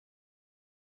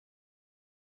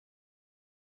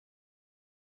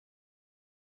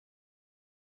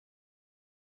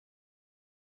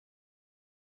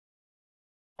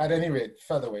At any rate,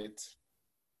 Featherweight.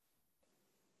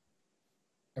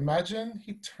 Imagine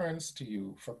he turns to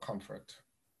you for comfort,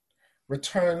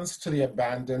 returns to the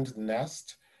abandoned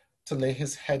nest to lay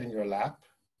his head in your lap,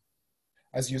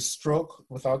 as you stroke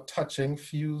without touching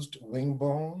fused wing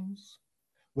bones,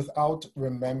 without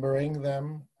remembering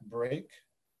them break.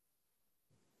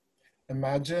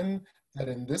 Imagine that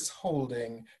in this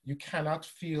holding, you cannot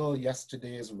feel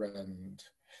yesterday's rend,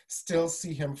 still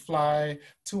see him fly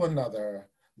to another,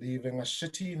 leaving a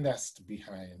shitty nest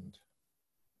behind.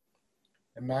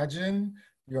 Imagine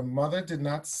your mother did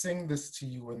not sing this to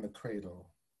you in the cradle.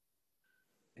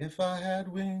 If I had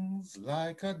wings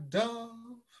like a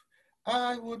dove,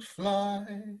 I would fly,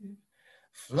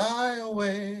 fly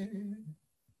away.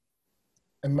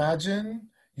 Imagine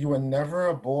you were never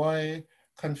a boy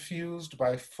confused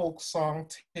by folk song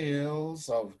tales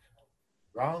of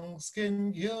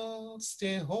brown-skinned girl,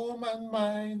 stay home and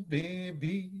mind,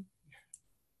 baby.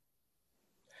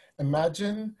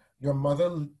 Imagine your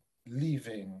mother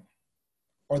leaving,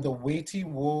 or the weighty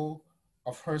woe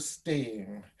of her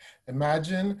staying.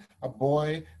 Imagine a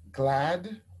boy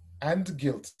glad and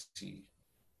guilty.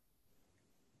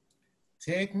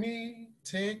 Take me,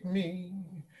 take me,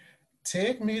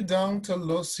 take me down to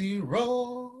Lucy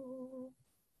Road.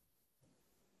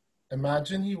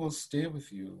 Imagine he will stay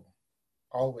with you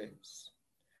always,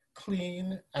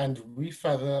 clean and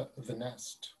refeather the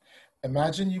nest.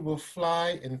 Imagine you will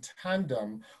fly in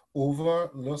tandem over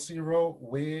Lucero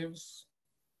waves,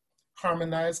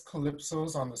 harmonize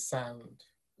calypsos on the sand.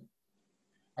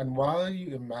 And while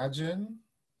you imagine,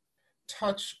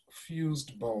 touch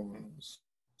fused bones,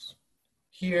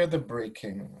 hear the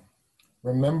breaking,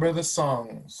 remember the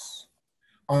songs,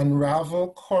 unravel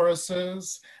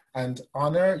choruses, and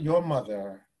honor your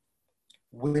mother,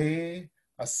 weigh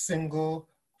a single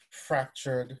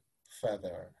fractured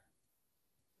feather.